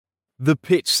The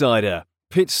Pitchsider.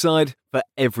 Pitchside for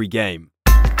every game.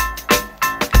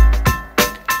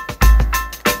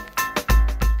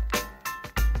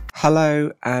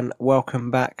 Hello and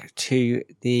welcome back to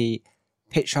the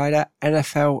Pitchsider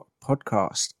NFL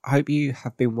podcast. I hope you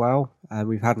have been well.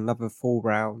 We've had another full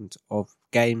round of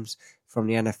games from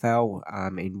the NFL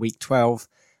in week 12.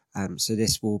 So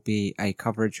this will be a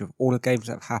coverage of all the games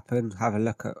that have happened, have a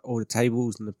look at all the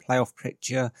tables and the playoff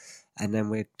picture, and then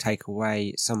we'll take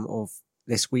away some of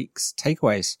this week's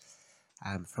takeaways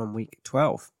from week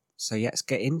 12. So let's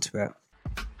get into it.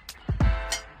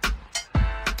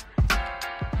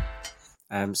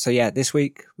 This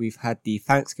week we've had the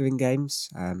Thanksgiving games.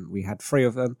 We had 3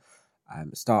 of them.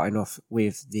 Starting off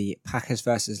with the Packers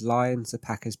versus Lions. The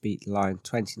Packers beat the Lions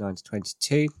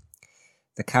 29-22.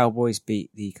 The Cowboys beat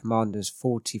the Commanders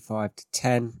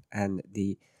 45-10, and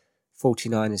the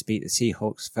 49ers beat the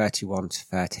Seahawks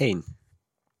 31-13.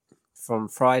 From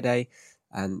Friday,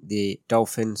 the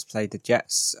Dolphins played the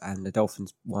Jets, and the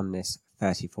Dolphins won this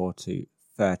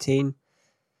 34-13.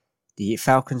 The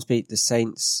Falcons beat the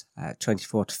Saints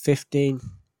 24-15.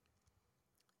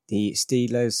 The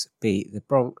Steelers beat the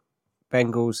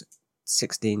Bengals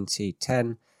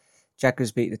 16-10.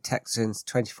 Jaguars beat the Texans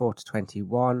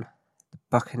 24-21. The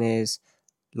Buccaneers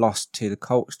lost to the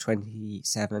Colts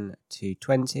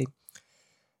 27-20.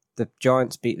 The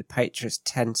Giants beat the Patriots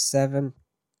 10-7.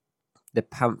 The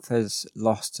Panthers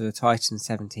lost to the Titans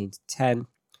 17-10.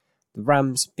 The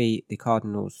Rams beat the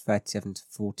Cardinals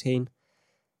 37-14.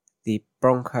 The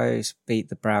Broncos beat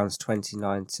the Browns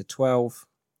 29-12.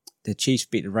 The Chiefs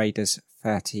beat the Raiders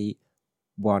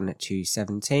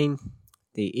 31-17.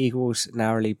 The Eagles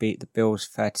narrowly beat the Bills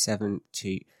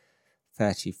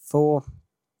 37-34.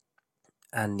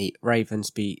 And the Ravens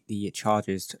beat the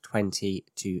Chargers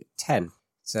 20-10.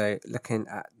 So looking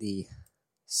at the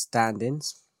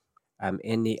standings.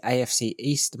 In the AFC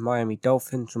East, the Miami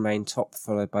Dolphins remain top,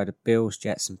 followed by the Bills,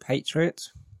 Jets and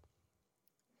Patriots.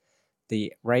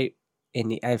 In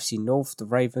the AFC North, the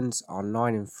Ravens are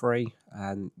 9-3,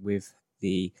 with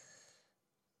the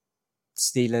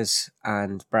Steelers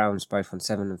and Browns both on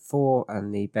 7-4,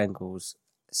 and the Bengals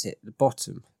sit at the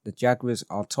bottom. The Jaguars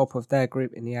are top of their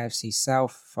group in the AFC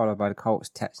South, followed by the Colts,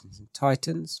 Texans and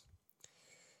Titans.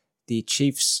 The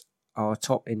Chiefs are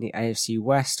top in the AFC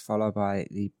West, followed by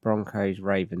the Broncos,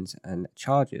 Ravens and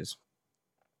Chargers.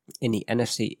 In the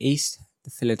NFC East,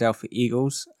 the Philadelphia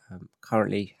Eagles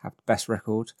currently have the best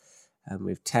record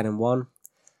with 10-1.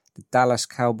 The Dallas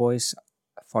Cowboys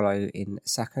follow in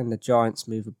second. The Giants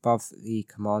move above the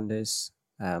Commanders.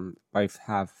 Both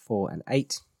have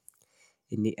 4-8.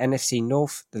 In the NFC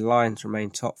North, the Lions remain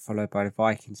top, followed by the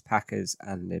Vikings, Packers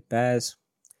and the Bears.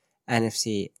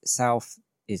 NFC South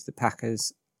is the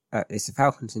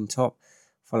Falcons in top,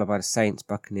 followed by the Saints,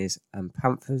 Buccaneers and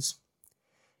Panthers.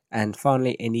 And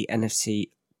finally, in the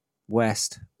NFC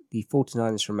West, the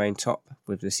 49ers remain top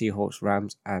with the Seahawks,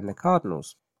 Rams and the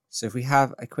Cardinals. So if we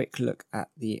have a quick look at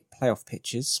the playoff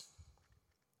pictures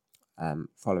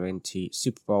following to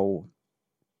Super Bowl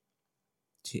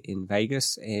in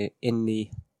Vegas. In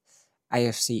the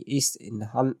AFC East in the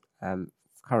hunt,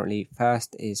 currently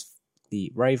first is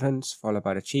the Ravens, followed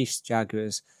by the Chiefs,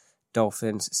 Jaguars,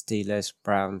 Dolphins, Steelers,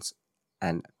 Browns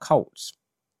and Colts.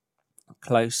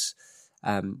 Close.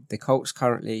 The Colts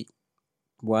currently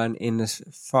weren't in this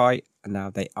fight, and now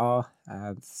they are.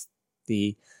 On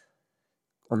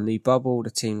the bubble, the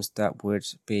teams that would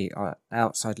be on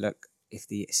outside look if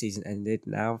the season ended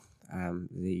now,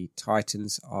 the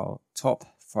Titans are top,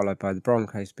 followed by the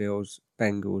Broncos, Bills,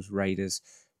 Bengals, Raiders,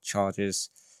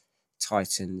 Chargers,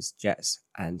 Titans, Jets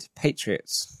and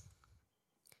Patriots.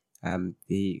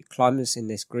 The climbers in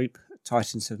this group,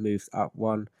 Titans have moved up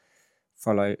 1,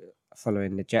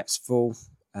 following the Jets' fall.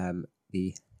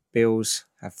 The Bills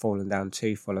have fallen down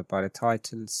 2, followed by the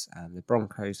Titans. The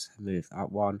Broncos have moved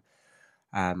up 1,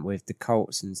 with the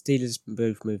Colts and Steelers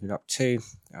both moving up 2,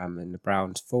 and the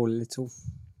Browns fall a little.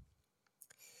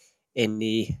 In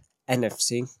the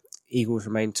NFC, Eagles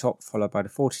remain top, followed by the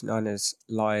 49ers,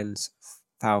 Lions,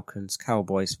 Falcons,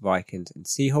 Cowboys, Vikings and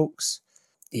Seahawks.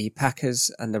 The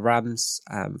Packers and the Rams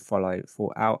fall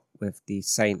out, with the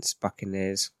Saints,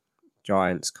 Buccaneers,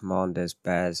 Giants, Commanders,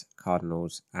 Bears,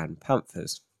 Cardinals and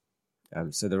Panthers.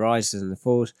 So the rises and the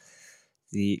falls,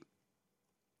 the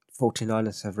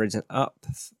 49ers have risen up,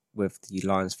 with the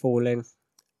Lions falling.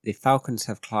 The Falcons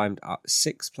have climbed up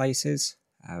 6 places,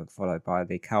 followed by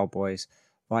the Cowboys.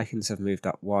 Vikings have moved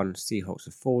up 1, Seahawks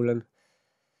have fallen.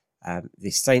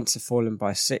 The Saints have fallen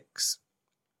by 6.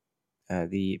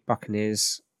 The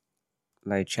Buccaneers,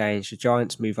 no change. The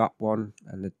Giants move up 1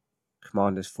 and the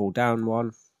Commanders fall down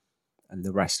 1. and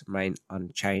the rest remain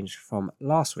unchanged from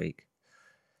last week.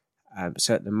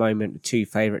 So at the moment, the two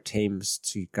favourite teams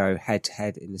to go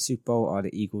head-to-head in the Super Bowl are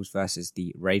the Eagles versus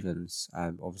the Ravens.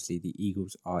 Obviously, the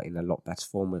Eagles are in a lot better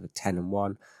form with a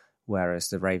 10-1, whereas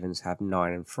the Ravens have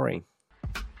 9-3.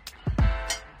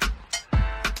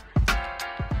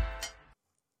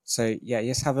 So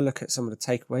let's have a look at some of the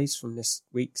takeaways from this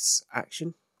week's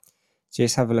action. So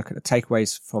let's have a look at the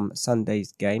takeaways from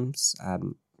Sunday's games.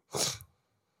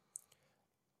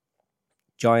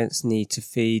 Giants need to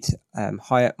feed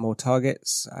Hyatt more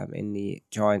targets in the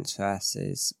Giants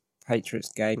versus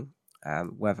Patriots game.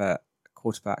 Whether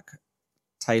quarterback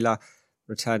Taylor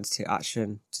returns to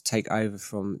action to take over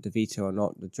from DeVito or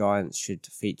not, the Giants should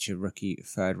feature rookie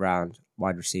third-round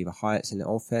wide receiver Hyatt in the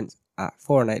offense. At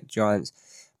 4-8, Giants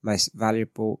most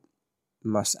valuable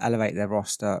must elevate their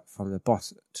roster from the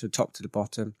bottom to top to the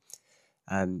bottom.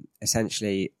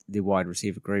 Essentially, the wide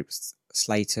receiver groups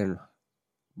Slayton,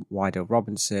 Wydell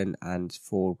Robinson and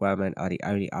Ford Wellman are the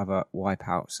only other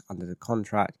wipeouts under the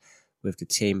contract with the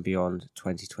team beyond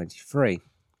 2023.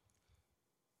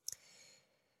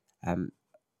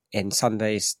 In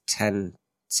Sunday's 10-7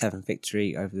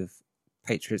 victory over the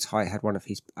Patriots, Hyatt had one of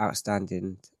his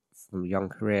outstanding from young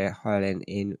career, hurling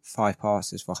in 5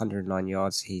 passes for 109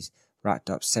 yards. He's racked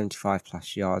up 75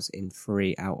 plus yards in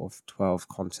 3 out of 12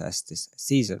 contests this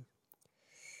season.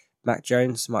 Mac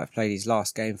Jones might have played his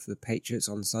last game for the Patriots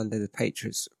on Sunday. The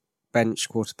Patriots bench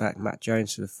quarterback Mac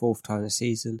Jones for the 4th time this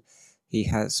season. He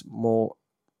has more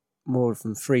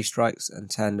than 3 strikes and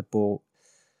turned the ball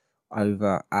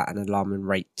over at an alarming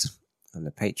rate. And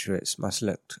the Patriots must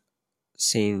look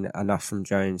seen enough from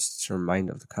Jones to the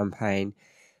remainder of the campaign.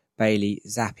 Bailey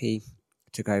Zappi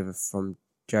took over from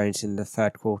Jones in the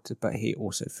 3rd quarter, but he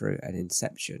also threw an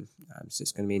interception. So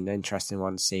it's going to be an interesting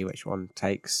one to see which one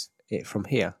takes it from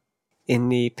here. In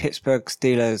the Pittsburgh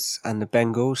Steelers and the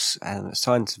Bengals,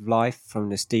 signs of life from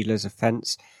the Steelers'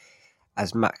 offense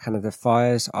as Matt Canada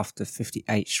fires after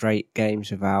 58 straight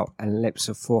games without an ellipse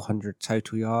of 400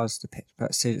 total yards. The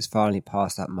Pittsburgh Steelers finally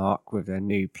passed that mark with their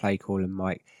new play caller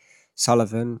Mike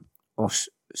Sullivan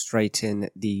orchestrating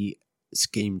the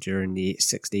scheme during the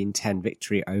 16-10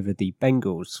 victory over the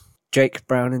Bengals. Jake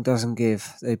Browning doesn't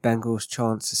give the Bengals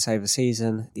chance to save a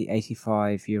season. The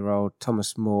 85-year-old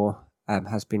Thomas Moore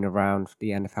has been around the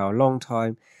NFL a long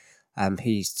time.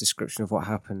 His description of what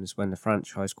happens when the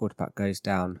franchise quarterback goes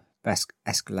down best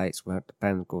escalates what the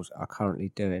Bengals are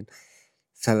currently doing.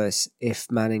 Fellas,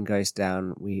 if Manning goes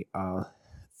down, we are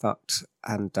fucked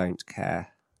and don't care.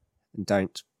 And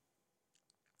don't.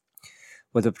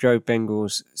 With the Joe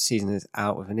Bengals season is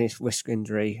out with a wrist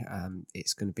injury,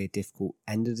 it's going to be a difficult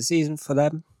end of the season for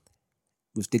them.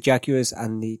 With the Jaguars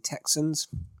and the Texans,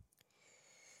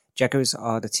 Jaguars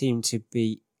are the team to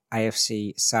beat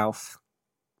AFC South,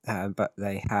 but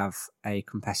they have a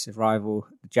competitive rival.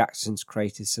 The Jacksons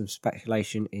created some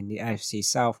speculation in the AFC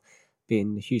South,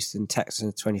 being the Houston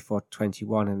Texans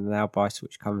 24-21 in an outbite,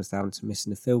 which comes down to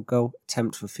missing a field goal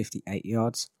attempt for 58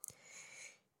 yards.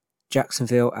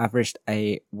 Jacksonville averaged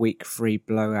a week 3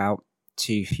 blowout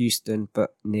to Houston,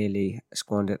 but nearly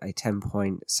squandered a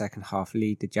 10-point second half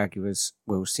lead. The Jaguars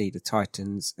will see the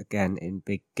Titans again in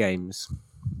big games.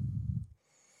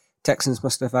 Texans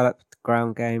must develop the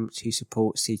ground game to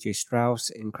support CJ Strauss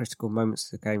in critical moments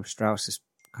of the game. Strauss has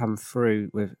come through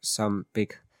with some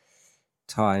big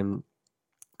time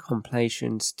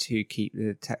compilations to keep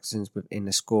the Texans within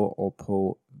the score or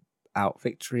pull out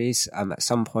victories. At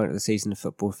some point of the season, the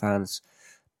football fans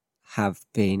have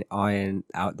been ironing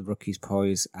out the rookies'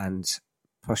 poise and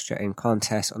posture in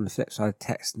contests. On the flip side,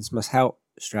 Texans must help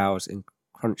Strauss in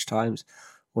crunch times.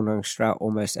 Although Strauss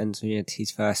almost entered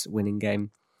his first winning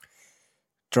game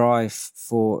drive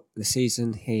for the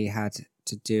season, he had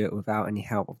to do it without any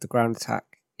help of the ground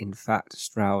attack. In fact,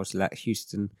 Strauss led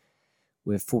Houston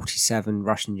with 47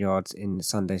 rushing yards in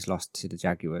Sunday's loss to the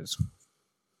Jaguars.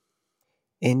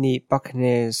 In the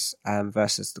Buccaneers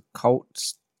versus the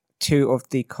Colts, 2 of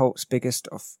the Colts' biggest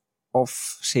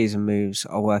off-season moves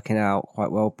are working out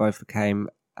quite well. Both became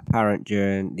apparent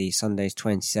during the Sunday's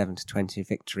 27-20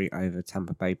 victory over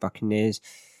Tampa Bay Buccaneers.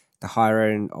 The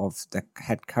hiring of the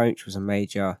head coach was a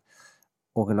major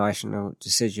organisational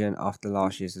decision after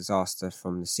last year's disaster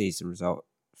from the season result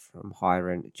from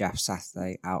hiring Jeff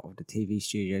Saturday out of the TV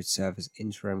studio to serve as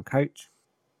interim coach.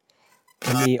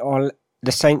 In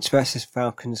the Saints versus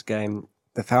Falcons game,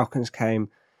 the Falcons came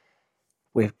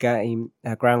with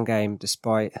a ground game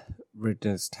despite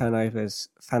Ridder's turnovers.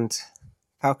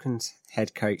 Falcons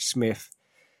head coach Smith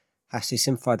has to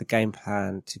simplify the game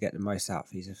plan to get the most out of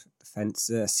his defence.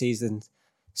 The season's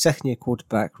second-year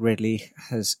quarterback Ridley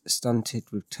has stunted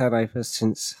with turnovers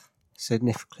since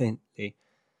significantly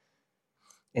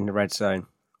in the red zone.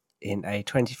 In a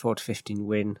 24-15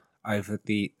 win over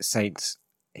the Saints,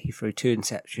 he threw 2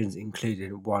 interceptions,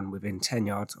 including one within 10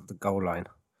 yards of the goal line.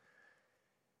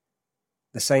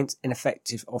 The Saints'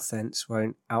 ineffective offense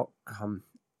won't outcome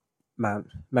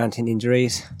mounting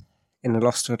injuries. In the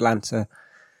loss to Atlanta,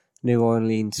 New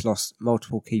Orleans lost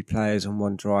multiple key players on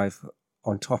one drive.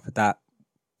 On top of that,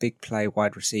 big play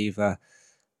wide receiver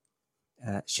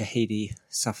Shahidi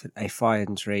suffered a thigh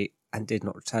injury and did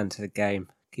not return to the game.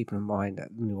 Keeping in mind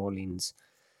that New Orleans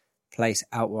placed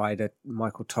outrider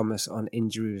Michael Thomas on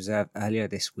injury reserve earlier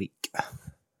this week.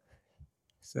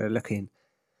 So looking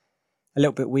a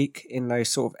little bit weak in those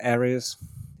sort of areas.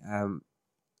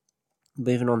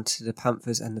 Moving on to the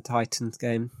Panthers and the Titans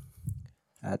game.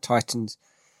 Titans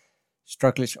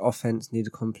strugglish offense need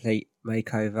a complete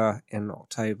makeover in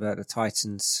October. The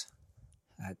Titans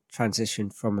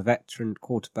transitioned from a veteran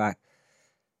quarterback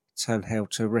Tannehill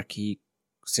to rookie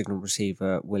signal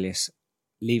receiver Willis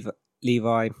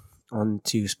Levi on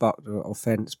to spark the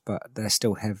offense, but they're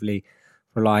still heavily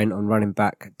relying on running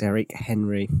back Derrick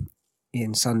Henry.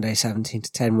 In Sunday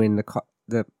 17-10 win,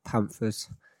 the Panthers,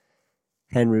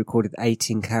 Henry recorded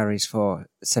 18 carries for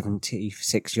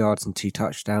 76 yards and 2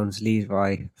 touchdowns.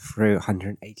 Levi threw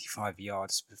 185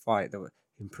 yards. Despite the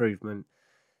improvement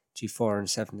to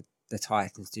 4-7, the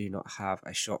Titans do not have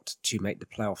a shot to make the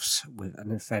playoffs, with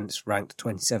an offense ranked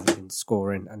 27th in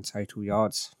scoring and total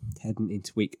yards heading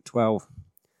into week 12.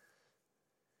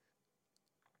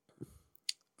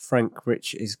 Frank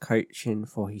Rich is coaching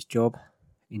for his job.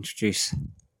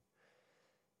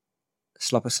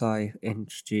 Slobosai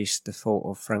introduced the thought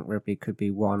of Frank Ribery could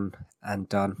be one and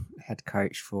done head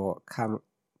coach for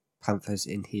Panthers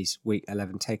in his week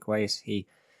 11 takeaways. He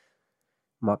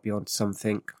might be on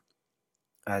something.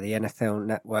 The NFL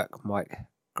Network, Mike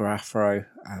Garafolo,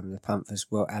 the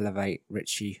Panthers will elevate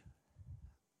Richie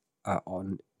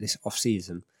on this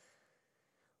off-season.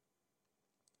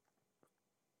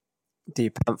 The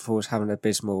Panthers have an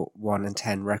abysmal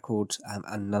 1-10 record,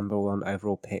 and number 1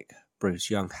 overall pick Bruce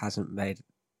Young hasn't made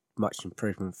much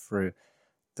improvement through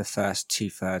the first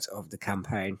 2/3 of the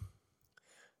campaign.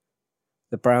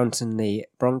 The Browns and the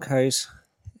Broncos.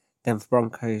 Denver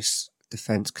Broncos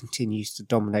defense continues to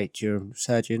dominate during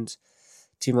resurgence.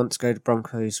 2 months ago, the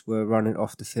Broncos were running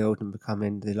off the field and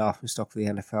becoming the laughingstock of the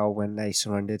NFL when they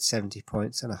surrendered 70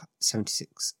 points and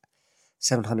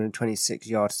 726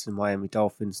 yards to the Miami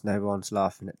Dolphins. No one's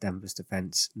laughing at Denver's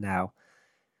defense now.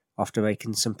 After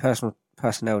making some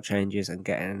personnel changes and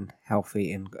getting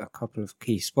healthy in a couple of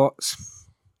key spots,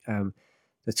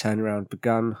 the turnaround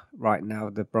begun. Right now,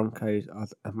 the Broncos are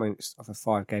amongst of a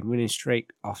 5-game winning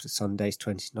streak after Sunday's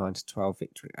 29-12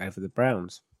 victory over the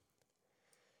Browns.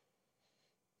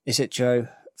 Is it Joe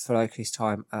Flacco's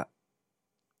time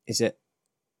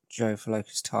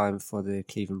for the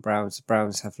Cleveland Browns? The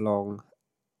Browns have long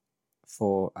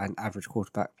for an average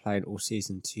quarterback playing all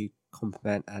season to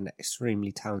complement an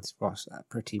extremely talented roster at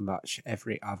pretty much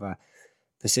every other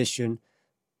position,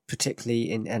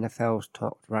 particularly in NFL's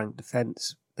top-ranked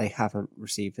defense. They haven't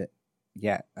received it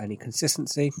yet. Any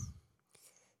consistency?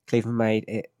 Cleveland made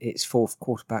it its 4th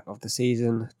quarterback of the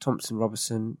season. Thompson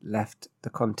Robinson left the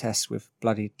contest with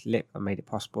bloodied lip and made it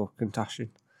possible.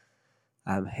 Concussion.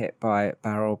 Hit by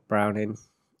Barrel Browning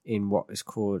in what is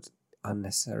called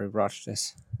unnecessary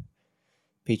rushness.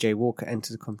 PJ Walker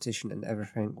entered the competition and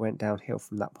everything went downhill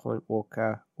from that point.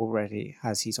 Walker already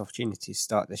has his opportunity to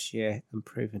start this year and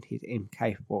proven he's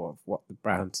incapable of what the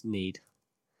Browns need.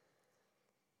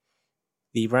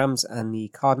 The Rams and the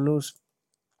Cardinals.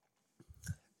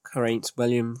 Corrence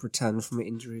Williams returned from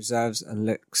injury reserves and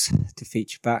looks to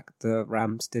feature back. The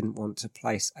Rams didn't want to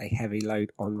place a heavy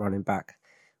load on running back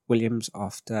Williams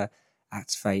after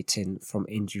activating from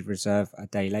injury reserve a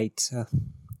day later.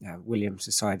 Williams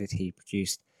decided he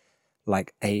produced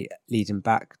like a leading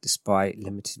back despite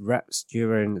limited reps.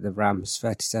 During the Rams'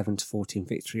 37-14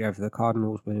 victory over the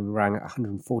Cardinals, Williams ran at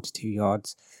 142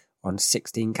 yards on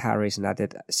 16 carries and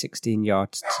added 16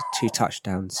 yards to 2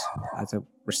 touchdowns as a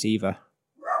receiver.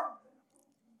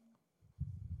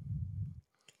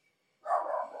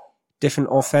 Different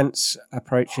offense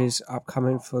approaches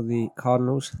upcoming for the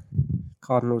Cardinals.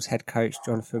 Cardinals head coach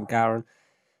Jonathan Gannon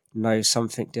knows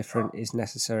something different is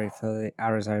necessary for the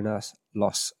Arizona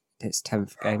loss its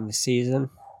 10th game this season.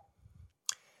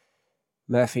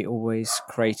 Murphy always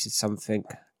created something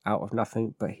out of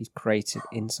nothing, but he's created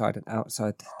inside and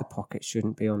outside the pocket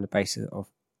shouldn't be on the basis of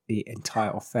the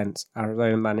entire offense.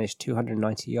 Arizona managed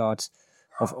 290 yards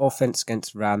of offense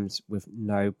against Rams with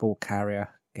no ball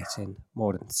carrier getting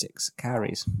more than 6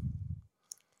 carries.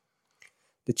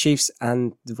 The Chiefs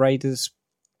and the Raiders.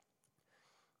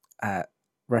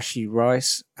 Rashee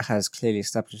Rice has clearly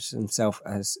established himself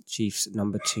as Chiefs'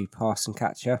 number 2 passing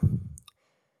catcher.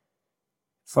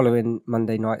 Following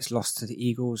Monday night's loss to the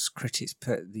Eagles, critics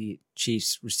put the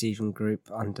Chiefs receiving group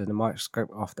under the microscope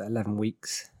after 11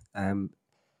 weeks.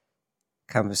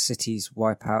 Kansas City's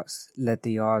wipeouts led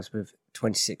the yards with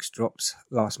 26 drops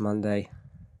last Monday.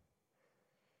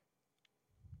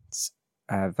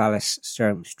 Valles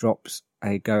Scantling drops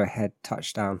a go-ahead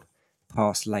touchdown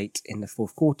pass late in the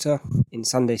fourth quarter. In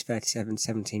Sunday's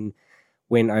 37-17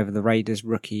 win over the Raiders,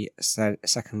 rookie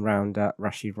second-rounder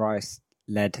Rashee Rice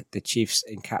led the Chiefs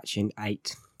in catching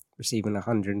 8, receiving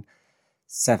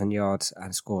 107 yards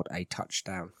and scored a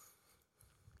touchdown.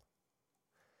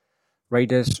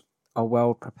 Raiders are a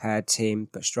well-prepared team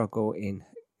but struggle in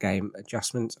game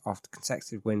adjustments. After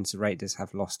consecutive wins, the Raiders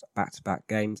have lost back-to-back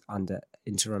games under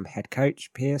interim head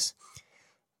coach Pierce.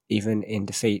 Even in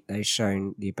defeat, they've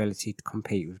shown the ability to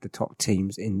compete with the top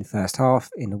teams in the first half.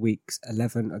 In the week's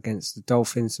 11 against the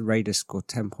Dolphins, the Raiders scored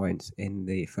 10 points in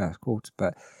the first quarter,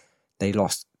 but they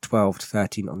lost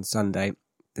 12-13 on Sunday.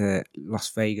 The Las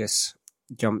Vegas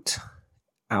jumped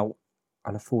out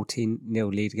on a 14-0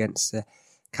 lead against the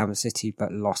Kansas City,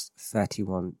 but lost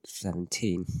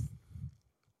 31-17.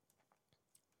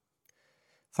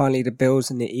 Finally, the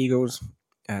Bills and the Eagles.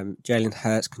 Jalen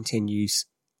Hurts continues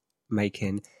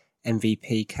making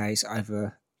MVP case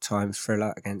overtime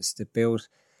thriller against the Bills.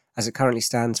 As it currently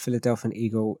stands, Philadelphia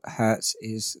Eagle Hurts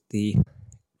is the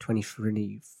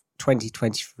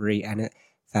 2023 NFL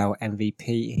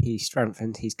MVP. He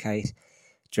strengthened his case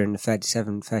during the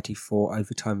 37-34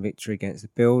 overtime victory against the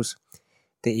Bills.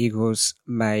 The Eagles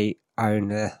may own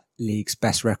the league's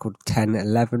best record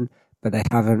 10-11, but they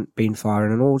haven't been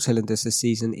firing on all cylinders this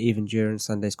season, even during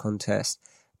Sunday's contest.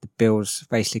 The Bills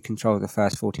basically controlled the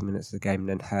first 40 minutes of the game, and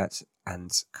then Hurts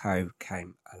and co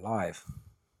came alive.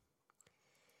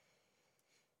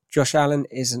 Josh Allen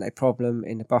isn't a problem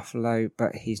in the Buffalo,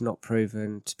 but he's not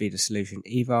proven to be the solution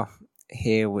either.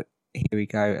 Here we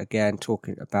go again,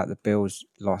 talking about the Bills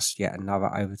lost yet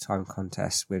another overtime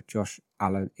contest with Josh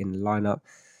Allen in the lineup.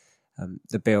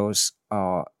 The Bills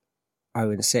are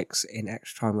 0-6 in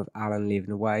extra time with Allen leaving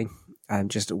away.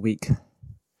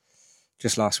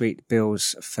 Just last week, the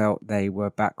Bills felt they were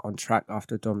back on track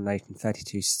after a dominating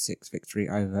 32-6 victory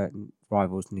over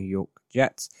rivals New York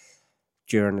Jets.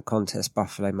 During the contest,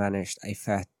 Buffalo managed a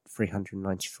fair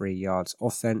 393 yards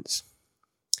offense.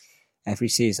 Every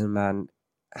season, man,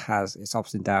 has its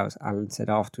ups and downs. Allen said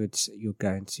afterwards, you're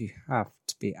going to have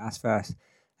to be adverse,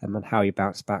 and how you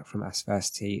bounce back from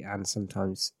adversity, and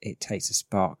sometimes it takes a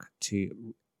spark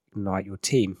to ignite your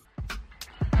team.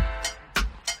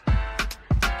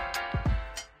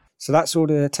 So that's all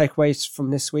the takeaways from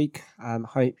this week.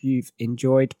 Hope you've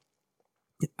enjoyed.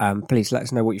 Please let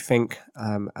us know what you think,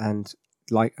 and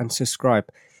like and subscribe.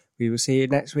 We will see you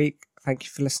next week. Thank you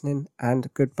for listening,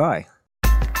 and goodbye.